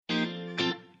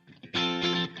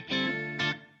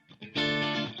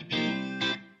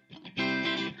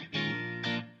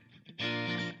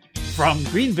From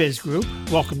GreenBiz Group,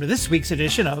 welcome to this week's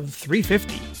edition of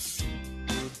 350.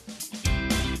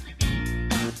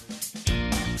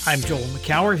 I'm Joel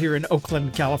McCower here in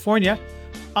Oakland, California.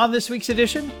 On this week's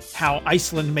edition, how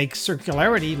Iceland makes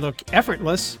circularity look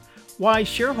effortless, why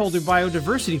shareholder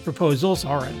biodiversity proposals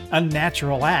are an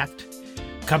unnatural act,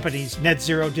 companies' net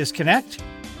zero disconnect,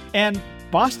 and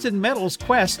Boston Metal's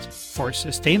quest for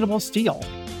sustainable steel.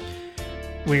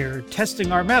 We're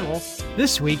testing our metal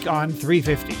this week on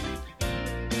 350.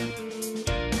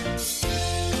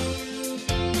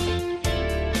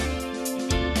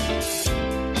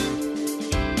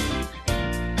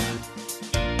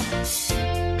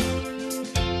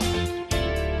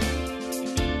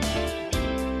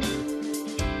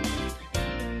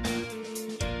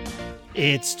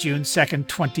 It's June 2nd,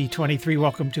 2023.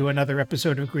 Welcome to another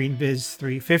episode of GreenBiz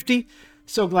 350.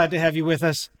 So glad to have you with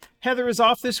us. Heather is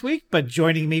off this week, but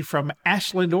joining me from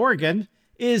Ashland, Oregon,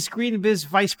 is GreenBiz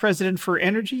Vice President for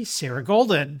Energy, Sarah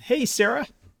Golden. Hey, Sarah.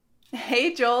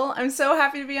 Hey, Joel. I'm so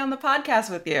happy to be on the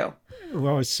podcast with you.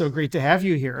 Well, it's so great to have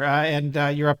you here. And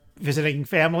you're up visiting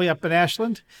family up in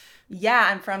Ashland? Yeah,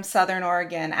 I'm from Southern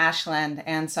Oregon, Ashland,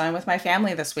 and so I'm with my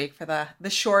family this week for the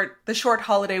short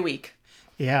holiday week.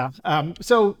 Yeah.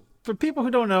 So for people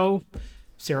who don't know,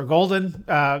 Sarah Golden,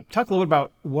 talk a little bit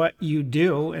about what you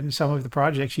do and some of the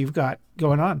projects you've got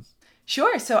going on.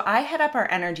 Sure. So I head up our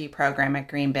energy program at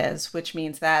GreenBiz, which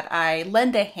means that I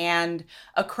lend a hand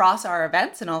across our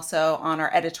events and also on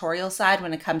our editorial side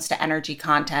when it comes to energy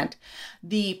content.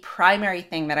 The primary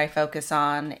thing that I focus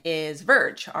on is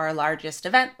Verge, our largest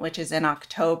event, which is in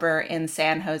October in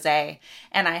San Jose.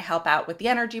 And I help out with the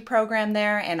energy program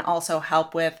there and also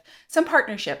help with some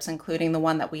partnerships, including the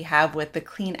one that we have with the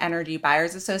Clean Energy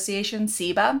Buyers Association,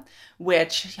 CEBA,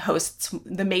 which hosts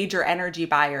the major energy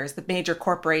buyers, the major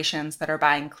corporations that are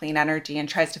buying clean energy, and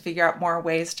tries to figure out more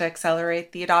ways to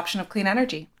accelerate the adoption of clean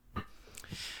energy.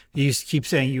 You keep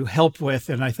saying you help with,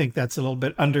 and I think that's a little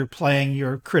bit underplaying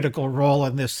your critical role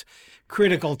in this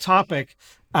critical topic.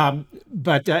 And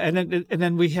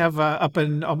then we have up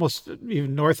in almost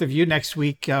even north of you next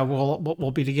week,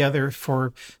 we'll be together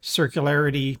for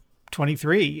Circularity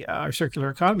 23, our Circular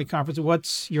Economy Conference.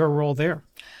 What's your role there?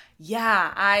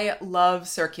 Yeah, I love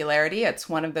circularity. It's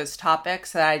one of those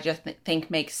topics that I just think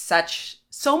makes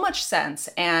so much sense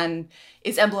and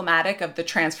is emblematic of the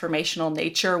transformational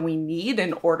nature we need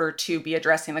in order to be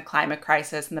addressing the climate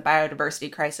crisis and the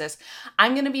biodiversity crisis.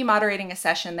 I'm going to be moderating a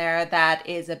session there that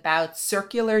is about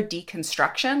circular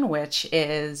deconstruction, which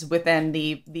is within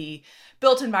the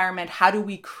built environment. How do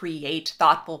we create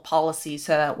thoughtful policies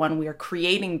so that when we are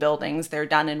creating buildings, they're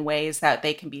done in ways that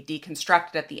they can be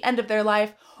deconstructed at the end of their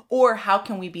life? Or how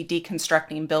can we be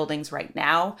deconstructing buildings right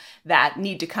now that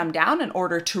need to come down in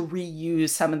order to reuse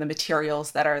some of the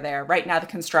materials that are there? Right now, the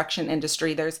construction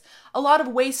industry, there's a lot of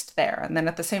waste there. And then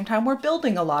at the same time, we're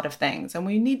building a lot of things, and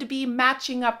we need to be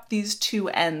matching up these two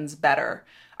ends better.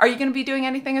 Are you going to be doing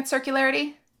anything at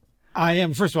Circularity? I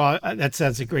am. First of all, that's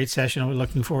a great session. We're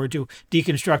looking forward to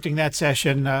deconstructing that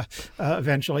session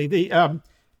eventually.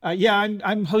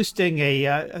 I'm hosting a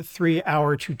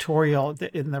 3-hour tutorial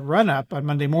in the run-up on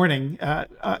Monday morning.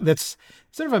 That's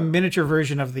sort of a miniature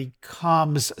version of the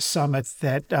comms summit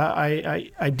that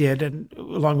I did, and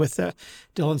along with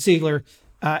Dylan Siegler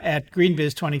at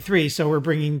GreenBiz 23. So we're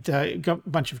bringing a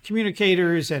bunch of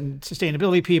communicators and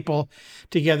sustainability people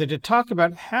together to talk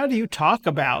about how do you talk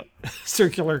about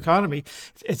circular economy.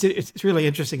 It's really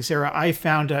interesting, Sarah. I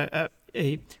found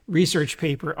a research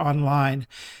paper online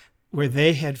where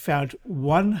they had found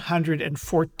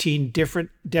 114 different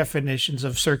definitions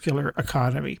of circular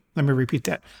economy. Let me repeat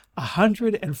that.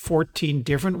 114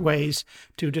 different ways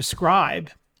to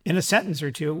describe in a sentence or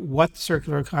two what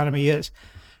circular economy is.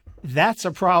 That's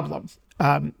a problem,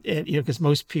 because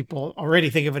most people already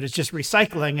think of it as just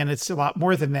recycling, and it's a lot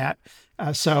more than that.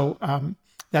 So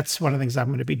that's one of the things I'm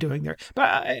going to be doing there. But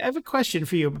I have a question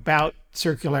for you about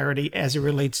circularity as it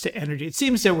relates to energy. It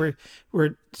seems that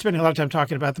we're spending a lot of time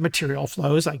talking about the material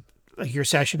flows, like your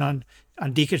session on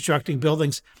deconstructing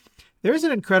buildings. There's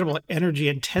an incredible energy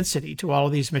intensity to all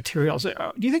of these materials.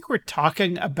 Do you think we're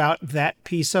talking about that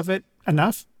piece of it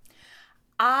enough?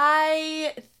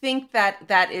 I think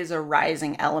that is a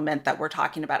rising element that we're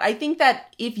talking about. I think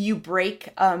that if you break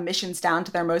emissions down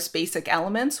to their most basic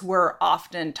elements, we're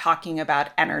often talking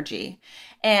about energy.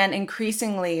 And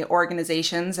increasingly,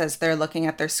 organizations, as they're looking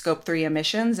at their scope 3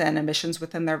 emissions and emissions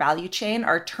within their value chain,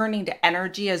 are turning to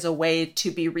energy as a way to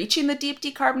be reaching the deep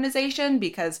decarbonization,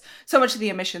 because so much of the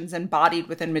emissions embodied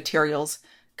within materials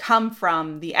come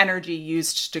from the energy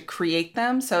used to create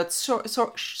them. So it's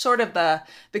sort of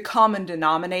the common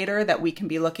denominator that we can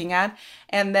be looking at.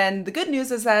 And then the good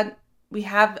news is that we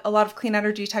have a lot of clean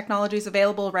energy technologies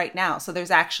available right now. So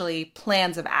there's actually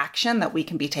plans of action that we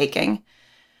can be taking.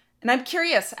 And I'm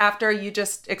curious, after you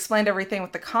just explained everything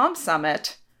with the COM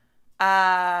Summit,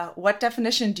 what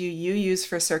definition do you use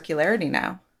for circularity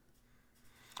now?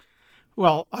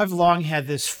 Well, I've long had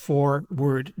this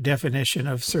 4-word definition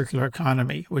of circular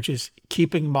economy, which is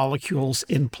keeping molecules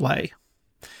in play.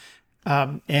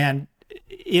 And,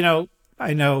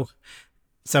 I know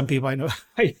some people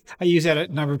I use that a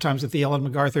number of times with the Ellen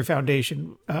MacArthur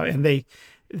Foundation, and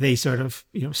they sort of,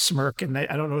 smirk, and I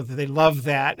don't know that they love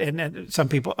that. And some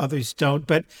people, others don't.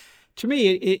 But to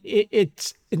me,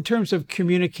 it's in terms of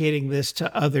communicating this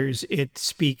to others, it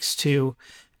speaks to,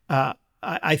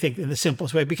 I think, in the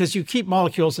simplest way, because you keep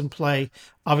molecules in play,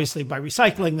 obviously, by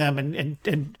recycling them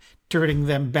and turning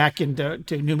them back into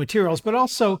new materials, but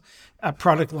also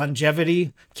product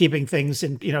longevity, keeping things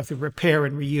in, through repair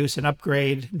and reuse and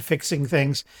upgrade and fixing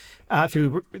things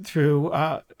through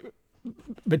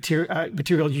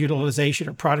material utilization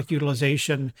or product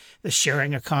utilization, the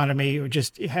sharing economy, or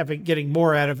just getting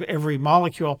more out of every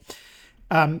molecule,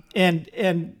 and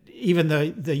even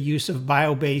the use of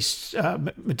bio-based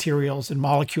materials and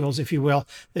molecules, if you will,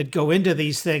 that go into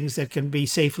these things that can be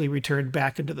safely returned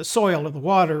back into the soil or the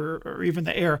water or even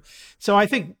the air. So I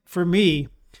think for me,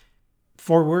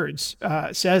 4 words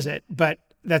says it, but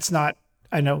that's not,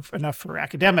 I know, enough for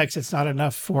academics. It's not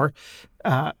enough for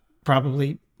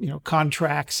probably,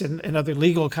 contracts and other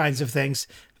legal kinds of things,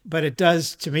 but it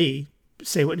does, to me,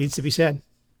 say what needs to be said.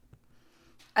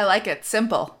 I like it.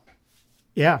 Simple.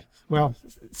 Yeah. Well,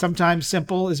 sometimes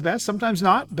simple is best, sometimes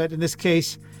not. But in this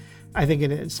case, I think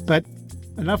it is. But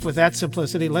enough with that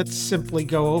simplicity. Let's simply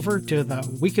go over to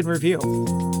the Week in Review.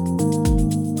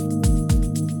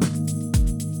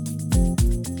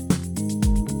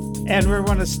 And we're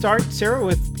going to start, Sarah,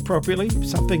 with appropriately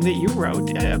something that you wrote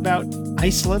about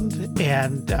Iceland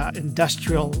and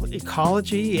industrial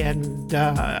ecology. And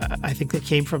I think that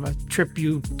came from a trip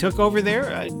you took over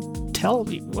there. Tell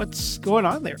me what's going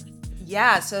on there.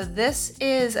 Yeah, so this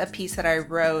is a piece that I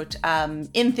wrote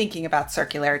in thinking about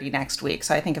circularity next week.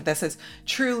 So I think of this as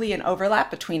truly an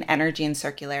overlap between energy and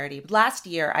circularity. Last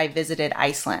year, I visited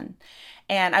Iceland,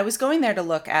 and I was going there to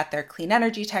look at their clean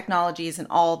energy technologies and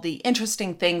all the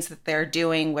interesting things that they're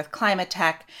doing with climate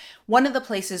tech. One of the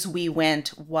places we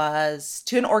went was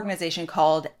to an organization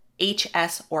called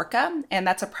HS Orca, and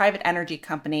that's a private energy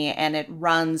company, and it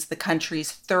runs the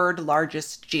country's 3rd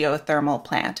largest geothermal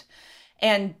plant.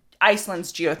 And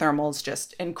Iceland's geothermal is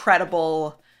just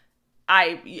incredible.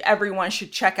 Everyone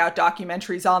should check out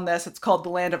documentaries on this. It's called The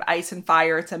Land of Ice and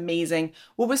Fire. It's amazing.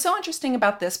 What was so interesting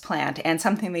about this plant, and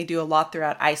something they do a lot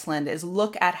throughout Iceland, is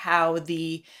look at how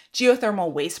the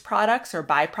geothermal waste products or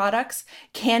byproducts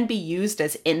can be used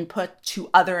as input to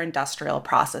other industrial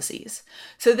processes.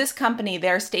 So this company,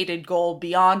 their stated goal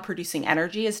beyond producing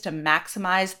energy is to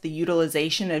maximize the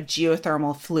utilization of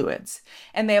geothermal fluids.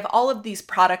 And they have all of these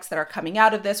products that are coming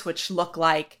out of this, which look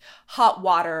like hot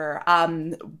water,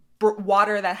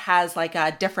 water that has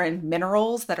different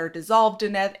minerals that are dissolved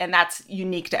in it, and that's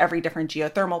unique to every different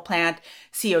geothermal plant.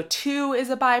 CO2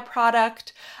 is a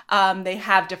byproduct. They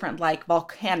have different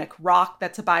volcanic rock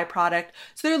that's a byproduct.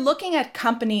 So they're looking at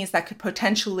companies that could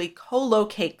potentially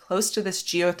co-locate close to this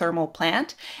geothermal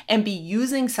plant and be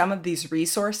using some of these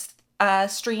resource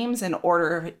streams in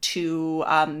order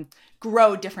to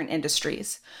grow different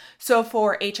industries. So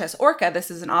for HS Orca,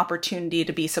 this is an opportunity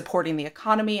to be supporting the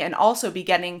economy and also be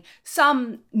getting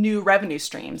some new revenue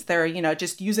streams. They're,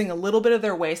 just using a little bit of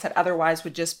their waste that otherwise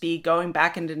would just be going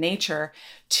back into nature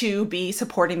to be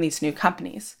supporting these new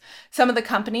companies. Some of the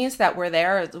companies that were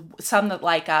there, some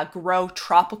that grow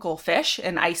tropical fish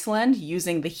in Iceland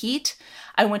using the heat.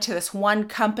 I went to this one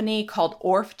company called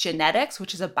Orf Genetics,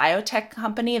 which is a biotech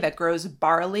company that grows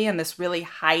barley in this really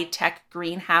high-tech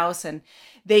greenhouse, and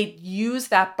they use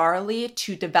that barley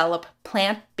to develop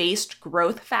plant-based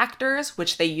growth factors,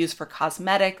 which they use for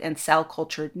cosmetic and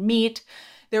cell-cultured meat.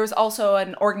 There was also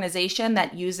an organization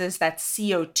that uses that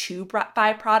CO2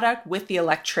 byproduct with the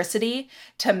electricity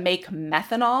to make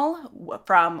methanol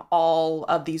from all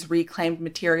of these reclaimed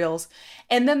materials.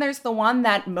 And then there's the one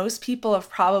that most people have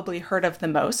probably heard of the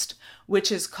most,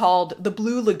 which is called the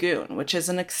Blue Lagoon, which is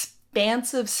an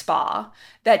expansive spa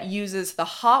that uses the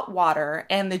hot water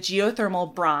and the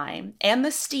geothermal brine and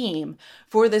the steam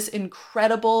for this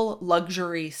incredible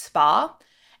luxury spa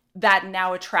that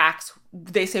now attracts,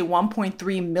 they say,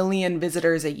 1.3 million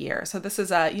visitors a year. So this is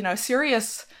a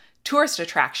serious tourist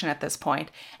attraction at this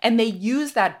point. And they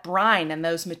use that brine and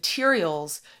those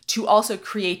materials to also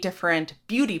create different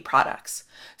beauty products.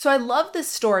 So I love this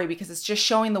story because it's just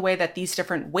showing the way that these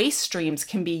different waste streams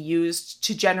can be used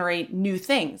to generate new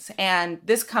things. And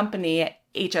this company,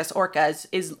 HS Orca,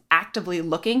 is actively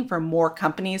looking for more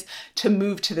companies to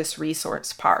move to this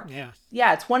resource park.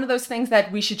 Yeah, it's one of those things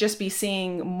that we should just be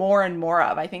seeing more and more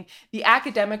of. I think the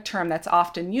academic term that's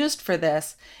often used for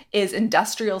this is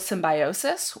industrial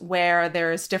symbiosis, where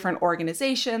there's different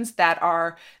organizations that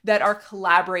are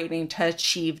collaborating to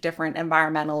achieve different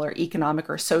environmental or economic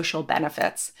or social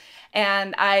benefits.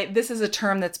 And this is a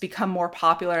term that's become more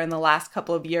popular in the last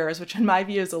couple of years, which in my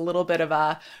view is a little bit of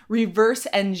a reverse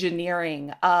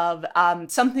engineering of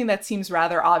something that seems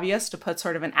rather obvious, to put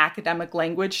sort of an academic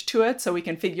language to it so we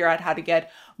can figure out how to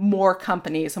get more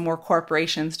companies and more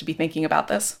corporations to be thinking about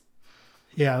this.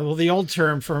 Yeah, well, the old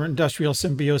term for industrial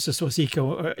symbiosis was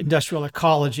industrial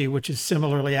ecology, which is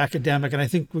similarly academic, and I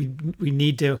think we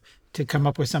need to come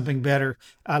up with something better.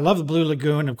 I love the Blue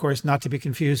Lagoon, of course, not to be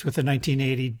confused with the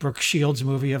 1980 Brooke Shields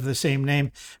movie of the same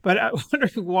name. But I wonder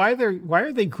why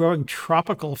are they growing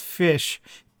tropical fish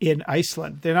in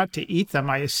Iceland? They're not to eat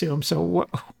them, I assume. So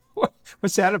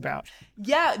what's that about?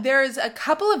 Yeah, there's a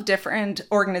couple of different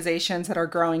organizations that are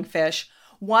growing fish.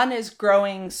 One is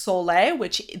growing sole,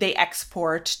 which they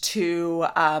export to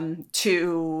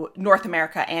North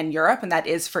America and Europe, and that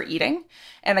is for eating.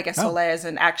 And I guess sole is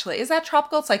that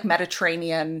tropical? It's like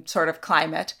Mediterranean sort of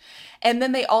climate. And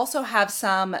then they also have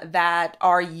some that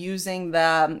are using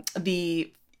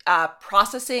the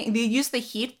processing. They use the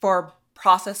heat for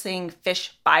processing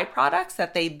fish byproducts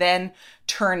that they then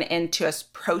turn into a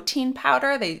protein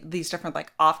powder. These different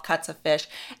like offcuts of fish,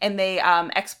 and they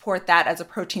export that as a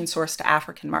protein source to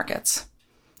African markets.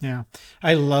 Yeah,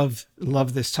 I love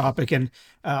this topic, and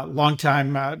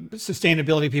longtime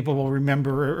sustainability people will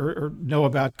remember or know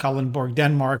about Kalundborg,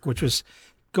 Denmark, which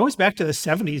goes back to the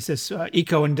 70s, this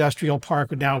eco-industrial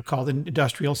park, now called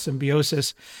Industrial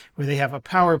Symbiosis, where they have a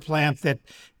power plant that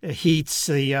heats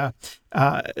the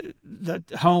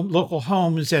local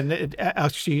homes, and it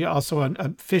actually also a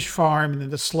fish farm, and then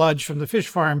the sludge from the fish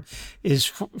farm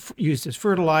is used as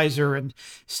fertilizer, and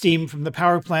steam from the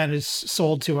power plant is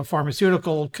sold to a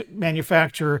pharmaceutical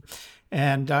manufacturer.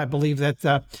 And I believe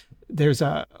that there's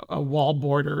a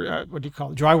wallboard or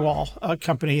drywall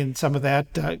company, and some of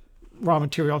that raw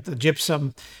material, the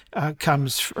gypsum,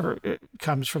 comes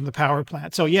from the power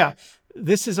plant. So yeah,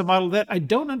 this is a model that I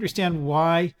don't understand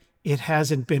why it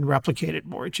hasn't been replicated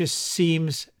more. It just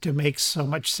seems to make so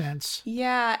much sense.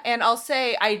 Yeah, and I'll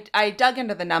say I dug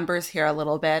into the numbers here a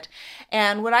little bit,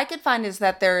 and what I could find is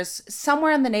that there's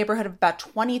somewhere in the neighborhood of about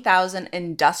 20,000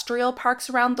 industrial parks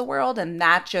around the world, and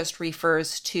that just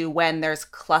refers to when there's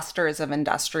clusters of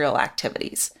industrial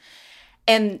activities.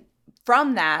 And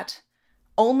from that,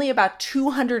 only about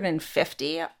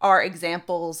 250 are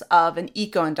examples of an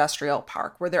eco-industrial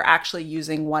park where they're actually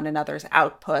using one another's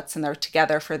outputs and they're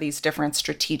together for these different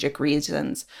strategic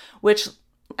reasons, which,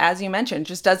 as you mentioned,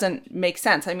 just doesn't make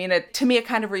sense. I mean, to me, it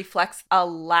kind of reflects a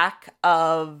lack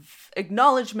of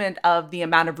acknowledgement of the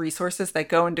amount of resources that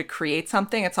go into create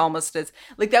something. It's almost as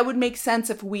like that would make sense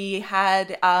if we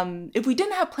had, if we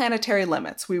didn't have planetary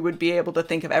limits, we would be able to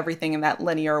think of everything in that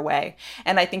linear way.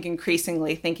 And I think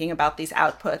increasingly thinking about these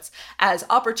outputs as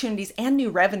opportunities and new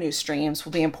revenue streams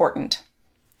will be important.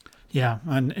 Yeah,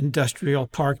 an industrial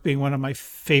park being one of my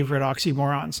favorite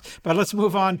oxymorons. But let's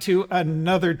move on to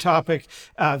another topic,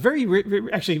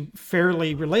 actually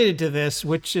fairly related to this,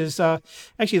 which is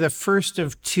actually the first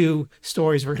of two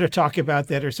stories we're going to talk about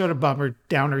that are sort of bummer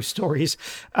downer stories.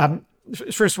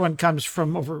 First one comes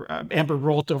from Amber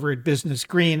Rolt over at Business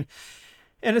Green.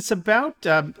 And it's about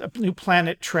a new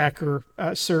planet tracker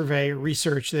survey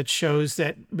research that shows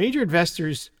that major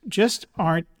investors just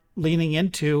aren't leaning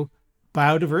into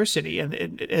biodiversity,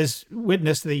 and as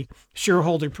witnessed the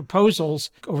shareholder proposals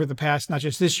over the past, not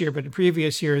just this year, but in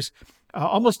previous years,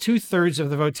 almost 2/3 of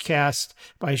the votes cast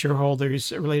by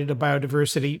shareholders related to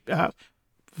biodiversity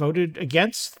voted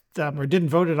against them or didn't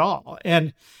vote at all.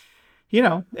 And,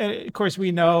 of course,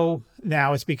 we know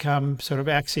now it's become sort of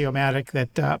axiomatic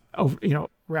that,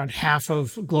 around half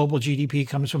of global GDP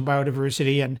comes from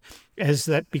biodiversity. And as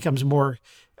that becomes more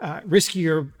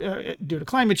riskier due to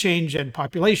climate change and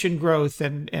population growth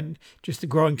and just the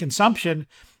growing consumption,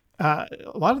 a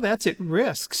lot of that's at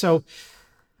risk. So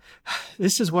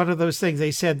this is one of those things.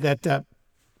 They said that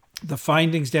the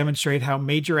findings demonstrate how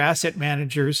major asset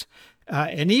managers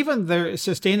and even their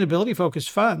sustainability-focused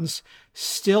funds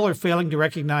still are failing to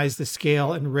recognize the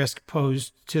scale and risk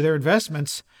posed to their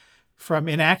investments from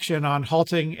inaction on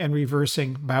halting and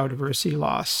reversing biodiversity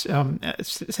loss.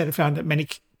 Said it found that many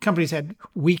companies had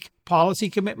weak policy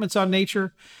commitments on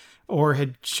nature or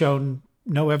had shown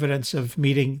no evidence of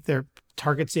meeting their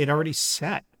targets they'd already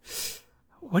set.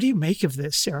 What do you make of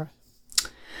this, Sarah?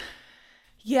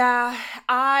 Yeah,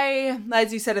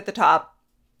 as you said at the top,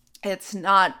 it's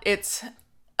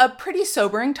a pretty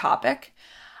sobering topic.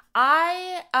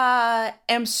 I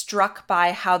am struck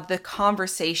by how the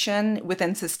conversation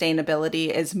within sustainability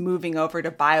is moving over to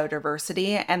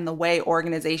biodiversity and the way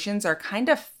organizations are kind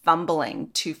of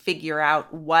fumbling to figure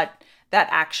out what that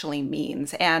actually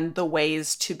means and the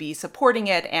ways to be supporting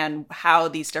it and how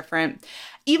these different,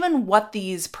 even what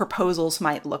these proposals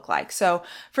might look like. So,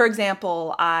 for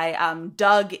example, I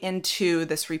dug into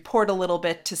this report a little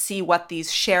bit to see what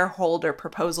these shareholder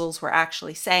proposals were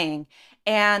actually saying.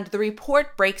 And the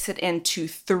report breaks it into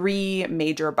 3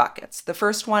 major buckets. The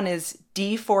first one is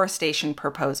deforestation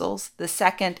proposals. The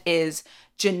second is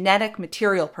genetic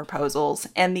material proposals.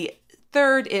 And the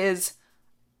third is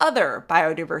other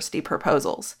biodiversity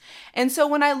proposals. And so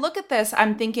when I look at this,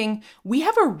 I'm thinking we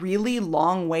have a really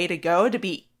long way to go to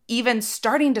be even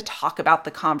starting to talk about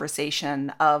the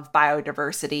conversation of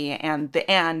biodiversity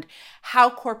and how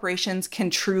corporations can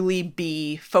truly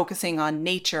be focusing on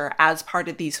nature as part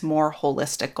of these more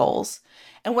holistic goals.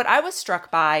 And what I was struck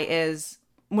by is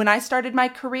when I started my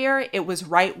career, it was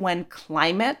right when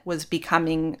climate was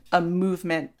becoming a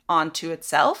movement onto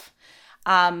itself.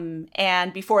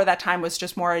 And before that time was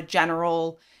just more a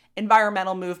general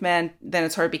environmental movement. Then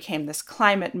it sort of became this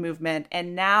climate movement.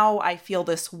 And now I feel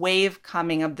this wave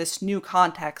coming of this new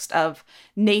context of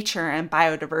nature and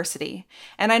biodiversity.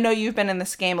 And I know you've been in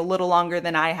this game a little longer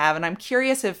than I have. And I'm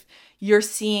curious if you're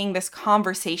seeing this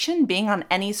conversation being on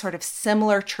any sort of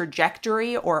similar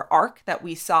trajectory or arc that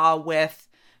we saw with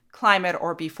climate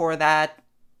or before that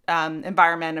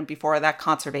environment and before that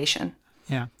conservation.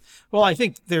 Yeah. Well, I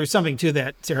think there's something to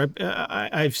that, Sarah.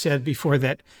 I've said before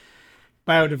that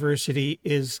biodiversity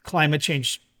is climate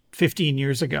change 15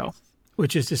 years ago,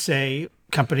 which is to say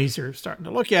companies are starting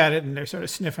to look at it and they're sort of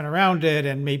sniffing around it.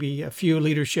 And maybe a few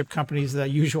leadership companies, the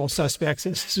usual suspects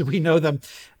as we know them,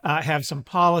 have some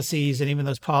policies. And even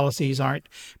those policies aren't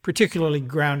particularly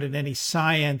grounded in any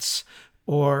science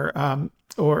or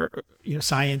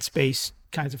science-based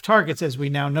kinds of targets as we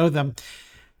now know them.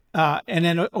 And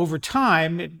then over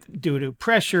time, due to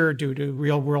pressure, due to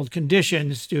real world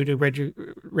conditions, due to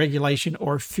regulation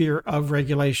or fear of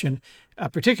regulation,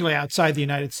 particularly outside the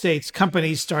United States,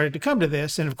 companies started to come to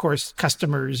this, and of course,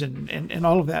 customers and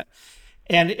all of that.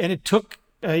 And it took,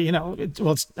 I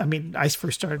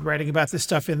first started writing about this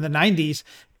stuff in the 90s,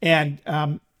 and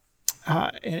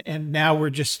now we're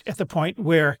just at the point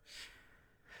where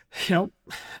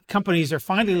companies are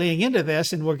finally laying into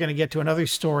this, and we're going to get to another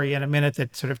story in a minute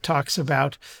that sort of talks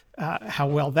about how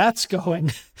well that's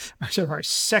going. Sort of our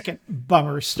second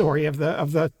bummer story of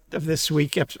this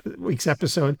week's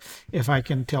episode, if I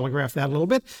can telegraph that a little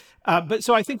bit. But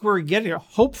so I think we're getting,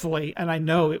 hopefully, and I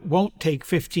know it won't take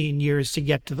 15 years to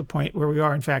get to the point where we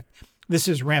are. In fact, this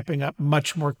is ramping up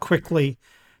much more quickly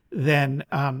than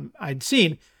I'd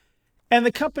seen, and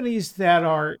the companies that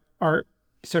are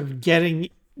sort of getting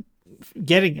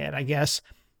it, I guess,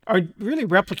 are really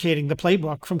replicating the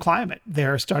playbook from climate.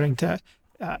 They're starting to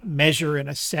measure and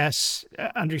assess,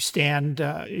 understand,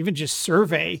 even just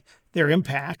survey their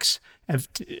impacts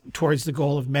towards the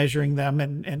goal of measuring them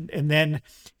and then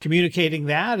communicating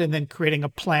that and then creating a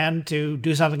plan to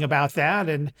do something about that.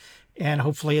 And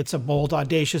hopefully it's a bold,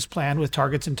 audacious plan with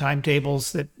targets and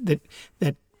timetables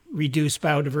that reduce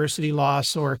biodiversity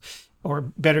loss or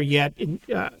better yet,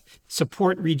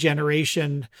 support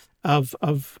regeneration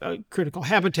of critical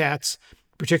habitats,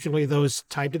 particularly those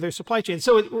tied to their supply chain.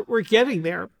 So we're getting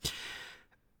there,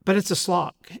 but it's a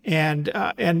slog. And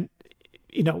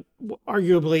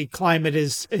arguably climate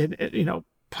is,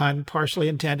 pun partially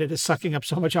intended, is sucking up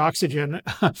so much oxygen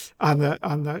on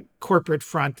the corporate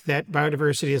front that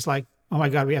biodiversity is like, oh my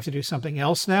God, we have to do something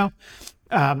else now.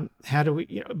 How do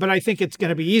we, but I think it's going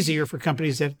to be easier for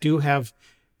companies that do have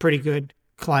pretty good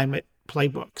climate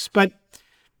playbooks. But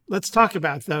let's talk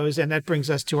about those. And that brings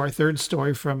us to our third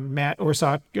story from Matt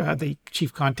Orsock, the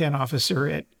Chief Content Officer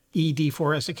at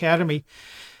ED4S Academy.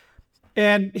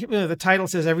 And the title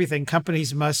says everything.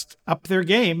 Companies must up their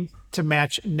game to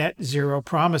match net zero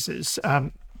promises.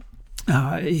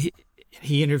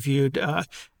 He interviewed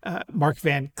Mark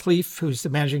Van Cleef, who's the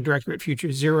managing director at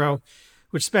Future Zero,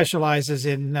 which specializes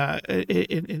in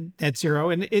net zero,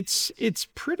 and it's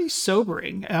pretty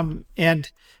sobering.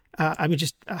 I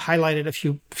just highlighted a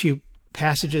few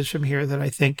passages from here that I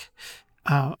think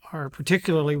are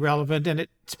particularly relevant, and it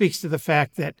speaks to the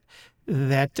fact that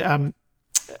that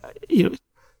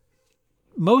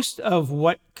most of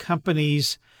what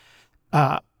companies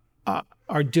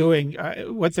are doing,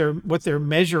 what they're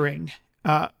measuring,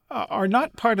 are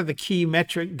not part of the key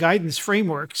metric guidance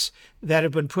frameworks that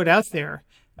have been put out there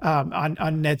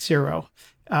on net zero.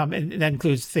 And that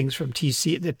includes things from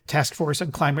the Task Force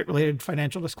on Climate-Related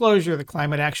Financial Disclosure, the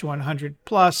Climate Action 100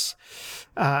 Plus,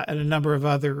 and a number of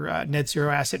other Net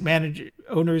Zero Asset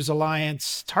Owners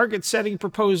Alliance target setting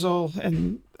proposal.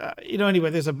 And, anyway,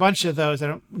 there's a bunch of those. I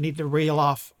don't need to reel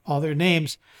off all their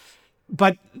names.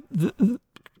 But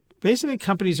basically,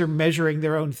 companies are measuring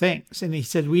their own things. And he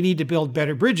said, we need to build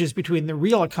better bridges between the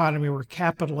real economy where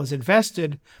capital is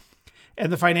invested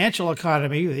and the financial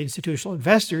economy, the institutional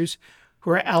investors, who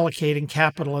are allocating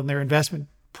capital in their investment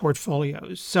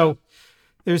portfolios. So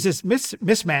there's this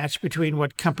mismatch between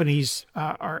what companies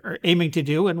are aiming to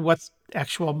do and what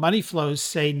actual money flows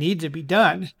say need to be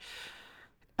done.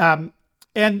 And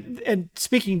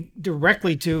speaking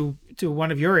directly to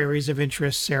one of your areas of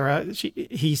interest, Sarah,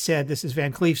 he said, this is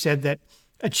Van Cleef said, that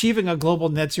achieving a global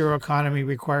net zero economy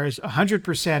requires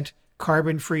 100%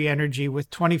 carbon-free energy with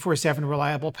 24/7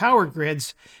 reliable power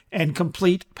grids and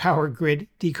complete power grid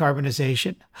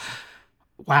decarbonization.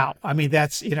 Wow. I mean,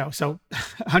 that's, so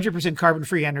 100%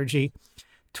 carbon-free energy,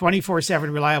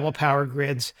 24/7 reliable power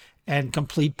grids, and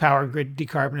complete power grid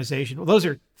decarbonization. Well, those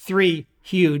are three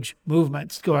huge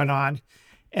movements going on.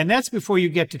 And that's before you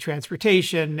get to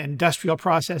transportation, industrial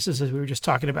processes, as we were just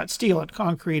talking about, steel and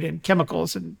concrete and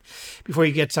chemicals, and before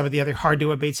you get some of the other hard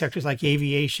to abate sectors like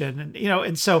aviation.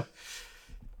 And so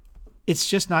it's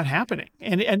just not happening.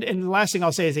 And the last thing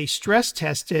I'll say is they stress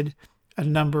tested a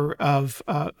number of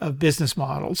business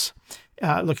models,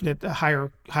 looking at the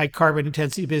high carbon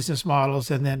intensity business models,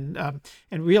 and then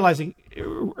and realizing,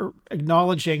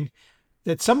 acknowledging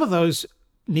that some of those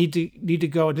need to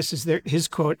go. And this is his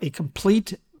quote: "A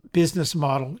complete business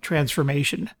model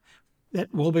transformation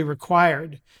that will be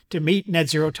required to meet net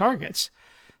zero targets."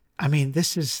 I mean,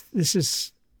 this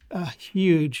is a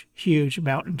huge, huge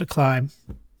mountain to climb.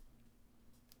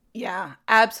 Yeah,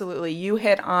 absolutely. You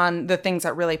hit on the things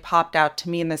that really popped out to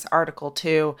me in this article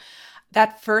too.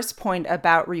 That first point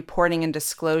about reporting and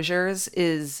disclosures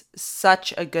is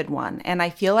such a good one. And I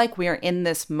feel like we are in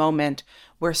this moment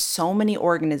where so many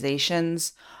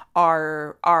organizations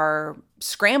are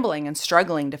scrambling and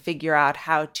struggling to figure out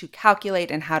how to calculate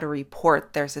and how to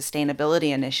report their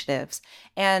sustainability initiatives.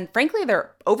 And frankly,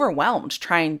 they're overwhelmed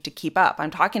trying to keep up. I'm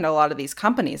talking to a lot of these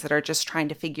companies that are just trying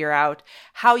to figure out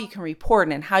how you can report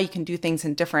and how you can do things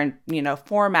in different,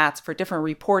 formats for different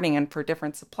reporting and for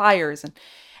different suppliers.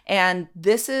 And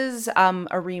this is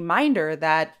a reminder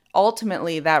that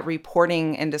ultimately that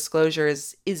reporting and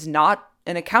disclosures is not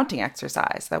an accounting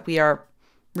exercise, that we are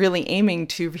really aiming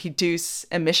to reduce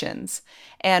emissions.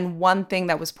 And one thing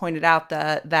that was pointed out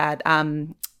that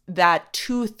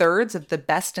 2/3 of the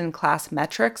best-in-class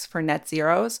metrics for net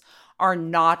zeros are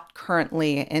not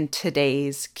currently in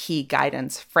today's key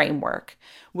guidance framework,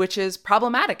 which is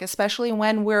problematic, especially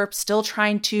when we're still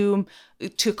trying to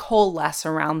coalesce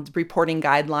around reporting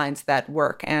guidelines that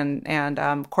work,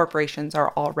 and corporations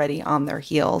are already on their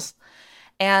heels.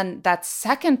 And that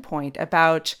second point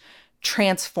about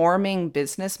transforming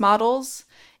business models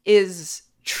is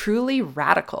truly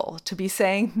radical, to be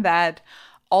saying that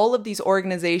all of these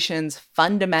organizations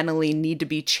fundamentally need to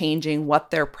be changing what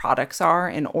their products are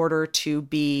in order to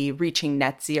be reaching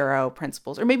net zero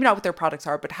principles, or maybe not what their products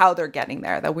are, but how they're getting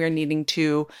there, that we're needing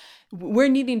to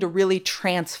really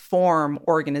transform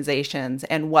organizations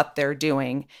and what they're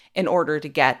doing in order to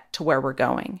get to where we're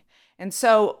going. And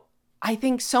so I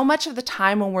think so much of the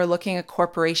time when we're looking at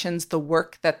corporations, the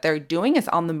work that they're doing is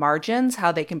on the margins,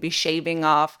 how they can be shaving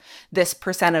off this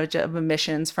percentage of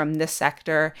emissions from this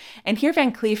sector. And here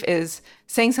Van Cleef is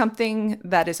saying something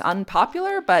that is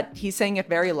unpopular, but he's saying it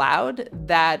very loud,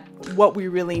 that what we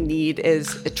really need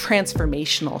is a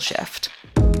transformational shift.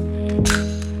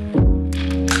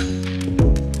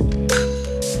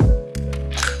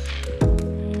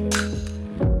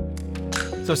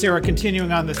 So Sarah,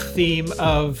 continuing on the theme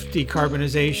of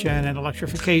decarbonization and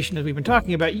electrification that we've been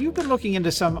talking about, you've been looking into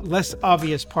some less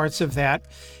obvious parts of that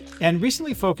and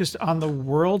recently focused on the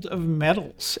world of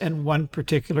metals and one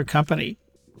particular company.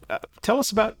 Tell us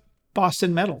about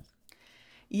Boston Metal.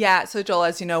 Yeah, so Joel,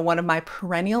 as you know, one of my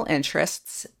perennial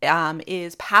interests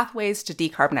is pathways to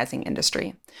decarbonizing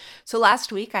industry. So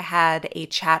last week, I had a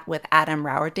chat with Adam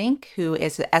Rauwerdink, who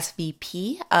is the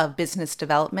SVP of Business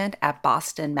Development at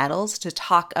Boston Metals, to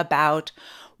talk about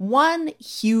one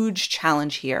huge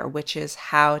challenge here, which is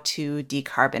how to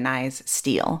decarbonize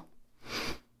steel.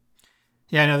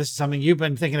 Yeah, I know this is something you've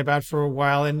been thinking about for a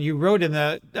while, and you wrote in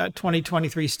the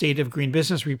 2023 State of Green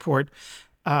Business Report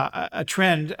a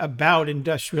trend about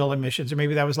industrial emissions, or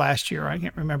maybe that was last year. I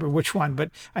can't remember which one,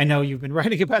 but I know you've been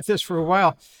writing about this for a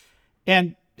while.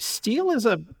 And steel is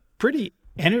a pretty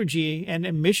energy and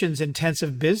emissions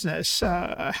intensive business.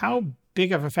 How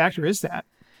big of a factor is that?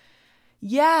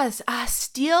 Yes,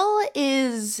 steel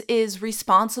is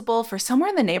responsible for somewhere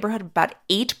in the neighborhood of about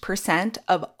 8%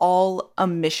 of all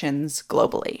emissions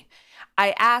globally.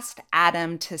 I asked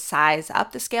Adam to size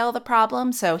up the scale of the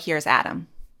problem, so here's Adam.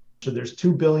 So there's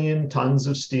 2 billion tons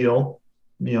of steel,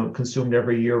 consumed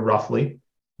every year roughly.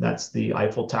 That's the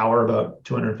Eiffel Tower about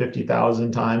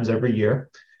 250,000 times every year.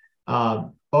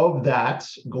 Of that,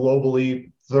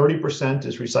 globally, 30%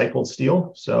 is recycled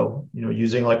steel. So,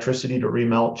 using electricity to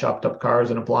remelt chopped up cars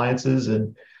and appliances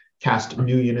and cast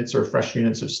new units or fresh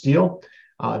units of steel.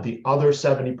 The other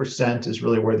 70% is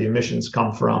really where the emissions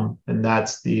come from. And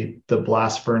that's the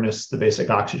blast furnace, the basic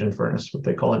oxygen furnace, what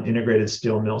they call an integrated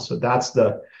steel mill. So that's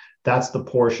the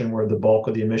portion where the bulk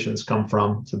of the emissions come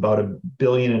from. It's about 1.5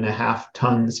 billion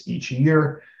tons each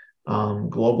year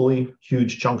globally,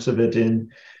 huge chunks of it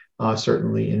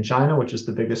certainly in China, which is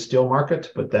the biggest steel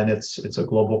market, but then it's a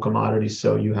global commodity.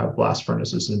 So you have blast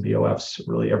furnaces and BOFs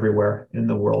really everywhere in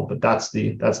the world. But that's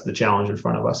the challenge in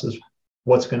front of us, is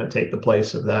what's going to take the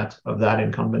place of that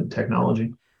incumbent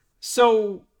technology.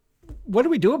 So what do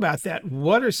we do about that?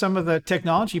 What are some of the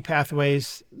technology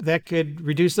pathways that could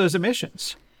reduce those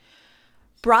emissions?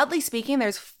 Broadly speaking,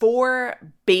 there's 4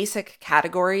 basic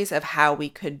categories of how we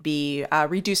could be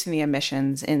reducing the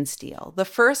emissions in steel. The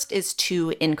first is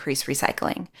to increase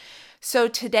recycling. So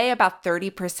today, about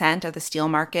 30% of the steel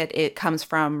market, it comes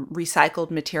from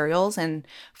recycled materials, and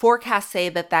forecasts say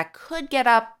that could get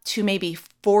up to maybe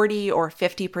 40 or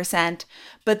 50%,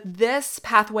 but this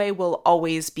pathway will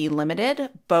always be limited,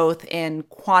 both in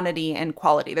quantity and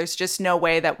quality. There's just no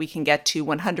way that we can get to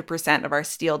 100% of our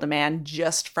steel demand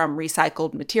just from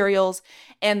recycled materials.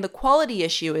 And the quality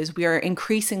issue is we are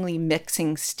increasingly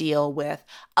mixing steel with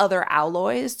other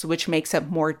alloys, which makes it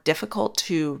more difficult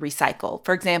to recycle.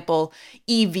 For example,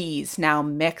 EVs now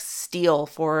mix steel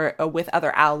with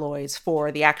other alloys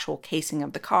for the actual casing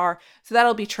of the car. So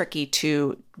that'll be tricky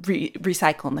to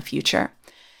recycle in the future.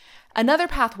 Another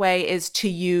pathway is to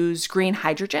use green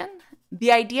hydrogen.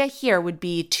 The idea here would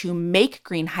be to make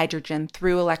green hydrogen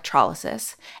through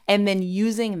electrolysis and then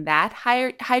using that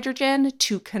hydrogen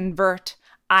to convert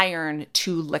iron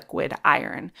to liquid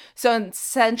iron. So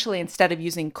essentially, instead of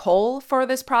using coal for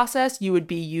this process, you would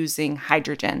be using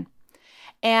hydrogen.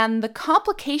 And the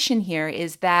complication here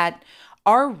is that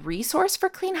our resource for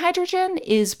clean hydrogen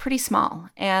is pretty small,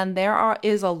 and there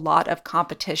is a lot of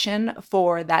competition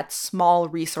for that small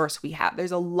resource we have.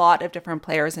 There's a lot of different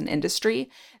players in industry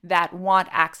that want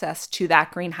access to that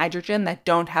green hydrogen that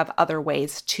don't have other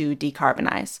ways to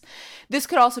decarbonize. This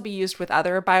could also be used with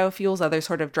other biofuels, other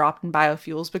sort of drop-in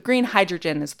biofuels, but green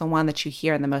hydrogen is the one that you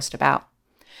hear the most about.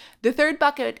 The third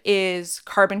bucket is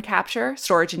carbon capture,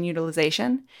 storage, and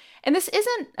utilization. And this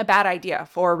isn't a bad idea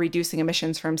for reducing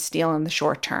emissions from steel in the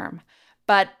short term.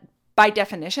 But by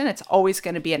definition, it's always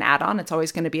going to be an add-on. It's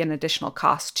always going to be an additional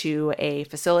cost to a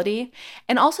facility.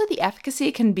 And also the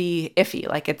efficacy can be iffy.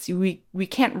 Like we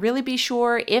can't really be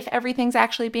sure if everything's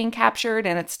actually being captured,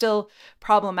 and it's still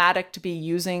problematic to be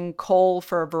using coal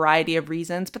for a variety of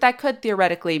reasons, but that could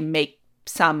theoretically make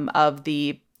some of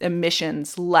the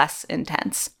emissions less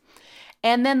intense.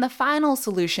 And then the final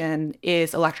solution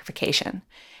is electrification.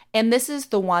 And this is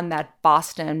the one that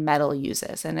Boston Metal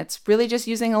uses. And it's really just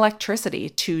using electricity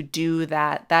to do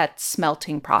that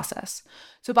smelting process.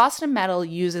 So Boston Metal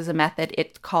uses a method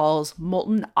it calls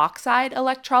molten oxide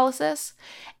electrolysis.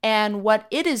 And what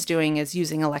it is doing is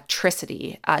using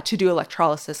electricity to do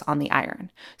electrolysis on the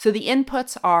iron. So the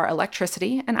inputs are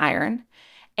electricity and iron.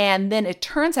 And then it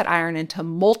turns that iron into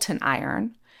molten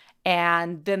iron.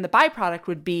 And then the byproduct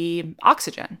would be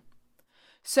oxygen.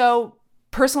 So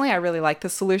personally, I really like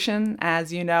this solution.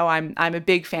 As you know, I'm a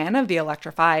big fan of the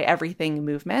electrify everything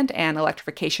movement, and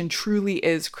electrification truly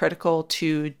is critical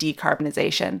to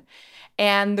decarbonization.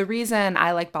 And the reason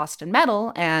I like Boston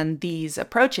Metal and these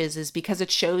approaches is because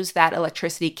it shows that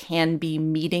electricity can be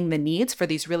meeting the needs for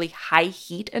these really high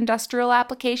heat industrial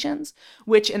applications,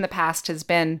 which in the past has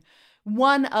been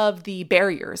one of the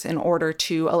barriers in order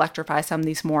to electrify some of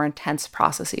these more intense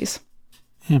processes.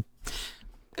 Yeah.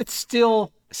 It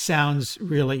still sounds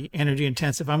really energy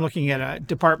intensive. I'm looking at a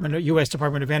U.S.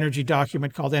 Department of Energy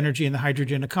document called Energy and the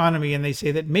Hydrogen Economy, and they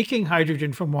say that making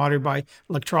hydrogen from water by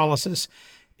electrolysis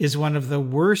is one of the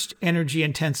worst energy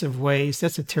intensive ways,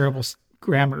 that's a terrible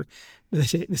grammar,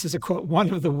 this is a quote,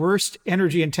 one of the worst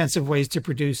energy intensive ways to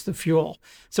produce the fuel.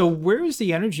 So where is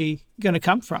the energy going to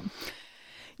come from?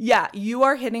 Yeah, you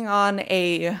are hitting on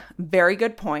a very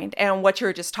good point. And what you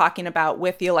were just talking about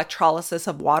with the electrolysis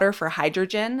of water for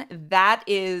hydrogen, that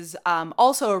is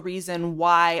also a reason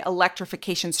why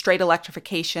straight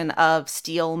electrification of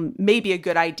steel may be a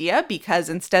good idea, because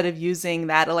instead of using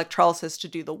that electrolysis to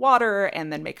do the water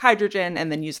and then make hydrogen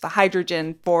and then use the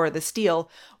hydrogen for the steel,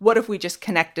 what if we just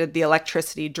connected the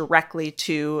electricity directly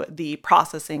to the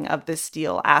processing of the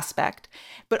steel aspect?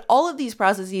 But all of these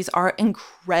processes are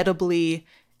incredibly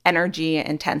energy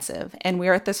intensive. And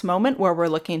we're at this moment where we're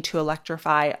looking to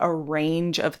electrify a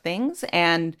range of things.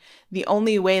 And the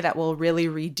only way that will really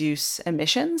reduce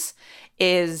emissions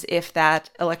is if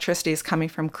that electricity is coming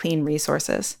from clean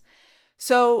resources.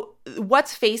 So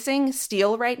what's facing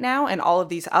steel right now and all of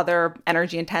these other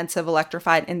energy intensive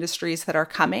electrified industries that are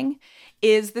coming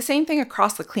is the same thing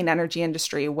across the clean energy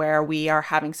industry, where we are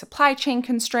having supply chain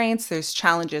constraints. There's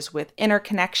challenges with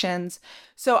interconnections.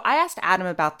 So I asked Adam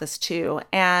about this too,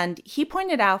 and he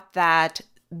pointed out that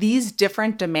these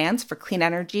different demands for clean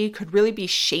energy could really be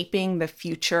shaping the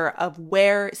future of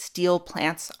where steel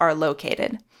plants are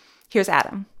located. Here's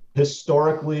Adam.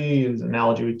 Historically, as an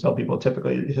analogy we tell people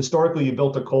typically, historically you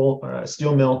built a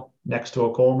steel mill next to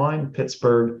a coal mine,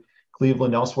 Pittsburgh,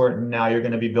 Cleveland, elsewhere, and now you're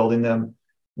going to be building them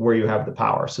where you have the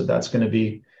power. So that's going to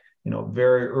be,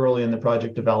 very early in the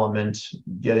project development,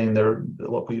 getting the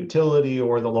local utility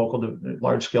or the local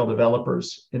large-scale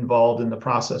developers involved in the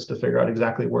process to figure out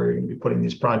exactly where you're going to be putting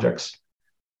these projects.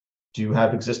 Do you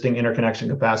have existing interconnection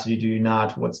capacity? Do you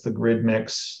not? What's the grid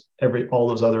mix? All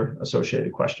those other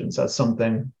associated questions. That's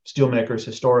something steelmakers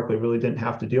historically really didn't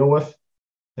have to deal with.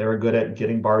 They were good at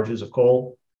getting barges of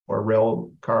coal or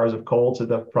rail cars of coal to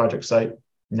the project site.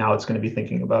 Now it's going to be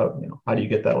thinking about, how do you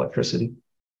get that electricity?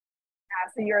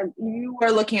 Yeah, so you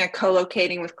are looking at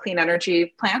co-locating with clean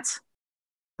energy plants?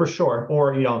 For sure.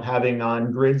 Or, having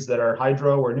on grids that are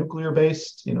hydro or nuclear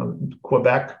based.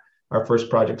 Quebec, our first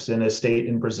project's in a state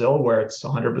in Brazil where it's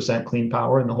 100% clean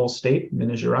power in the whole state,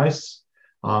 Minas Gerais,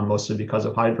 mostly because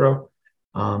of hydro.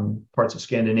 Parts of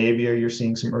Scandinavia, you're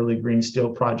seeing some early green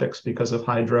steel projects because of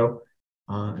hydro.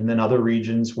 And then other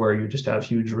regions where you just have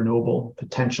huge renewable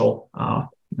potential,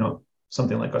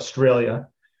 something like Australia,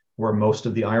 where most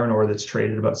of the iron ore that's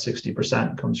traded, about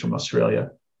 60%, comes from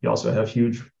Australia. You also have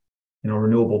huge,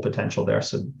 renewable potential there.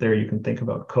 So there you can think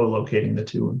about co-locating the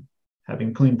two and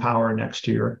having clean power next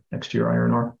to your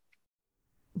iron ore.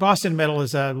 Boston Metal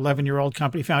is an 11-year-old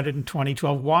company founded in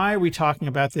 2012. Why are we talking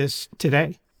about this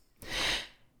today?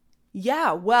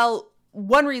 Yeah, well,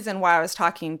 one reason why I was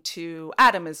talking to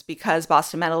Adam is because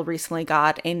Boston Metal recently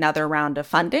got another round of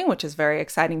funding, which is very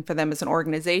exciting for them as an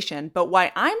organization. But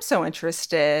why I'm so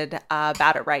interested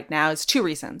about it right now is two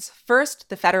reasons. First,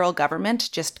 the federal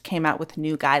government just came out with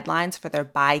new guidelines for their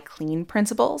Buy Clean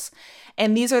principles.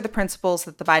 And these are the principles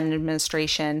that the Biden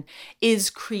administration is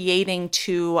creating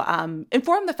to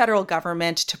inform the federal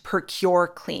government to procure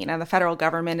clean. And the federal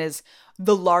government is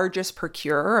the largest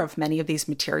procurer of many of these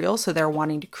materials. So they're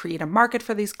wanting to create a market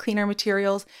for these cleaner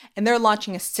materials. And they're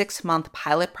launching a 6-month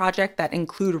pilot project that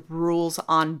include rules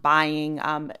on buying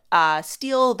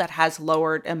steel that has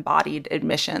lowered embodied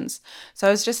emissions. So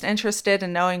I was just interested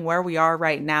in knowing where we are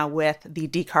right now with the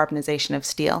decarbonization of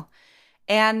steel.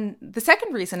 And the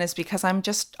second reason is because I'm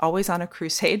just always on a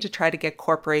crusade to try to get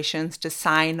corporations to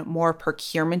sign more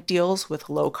procurement deals with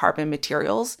low carbon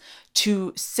materials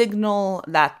to signal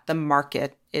that the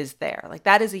market is there. Like,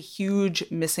 that is a huge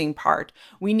missing part.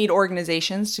 We need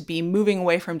organizations to be moving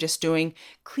away from just doing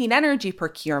clean energy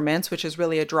procurements, which is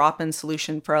really a drop-in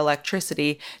solution for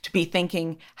electricity, to be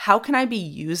thinking, how can I be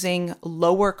using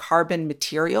lower carbon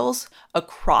materials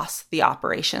across the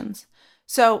operations?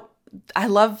 So I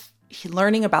love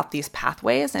learning about these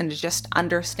pathways and to just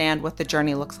understand what the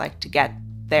journey looks like to get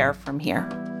there from here.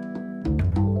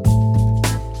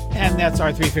 And that's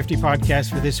our 350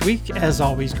 podcast for this week. As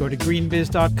always, go to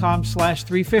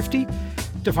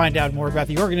greenbiz.com/350 to find out more about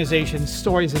the organizations,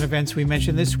 stories, and events we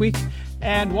mentioned this week.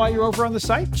 And while you're over on the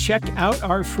site, check out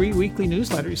our free weekly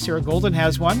newsletters. Sarah Golden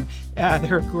has one.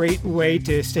 They're a great way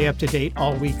to stay up to date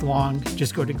all week long.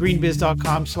 Just go to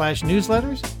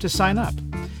greenbiz.com/newsletters to sign up.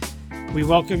 We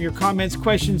welcome your comments,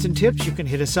 questions, and tips. You can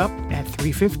hit us up at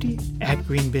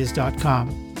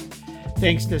 350@greenbiz.com.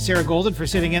 Thanks to Sarah Golden for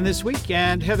sitting in this week,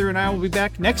 and Heather and I will be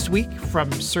back next week from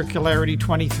Circularity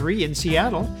 23 in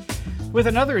Seattle with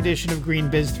another edition of Green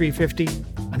Biz 350.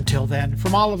 Until then,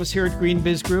 from all of us here at Green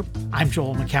Biz Group, I'm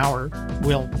Joel McCower.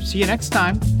 We'll see you next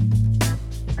time.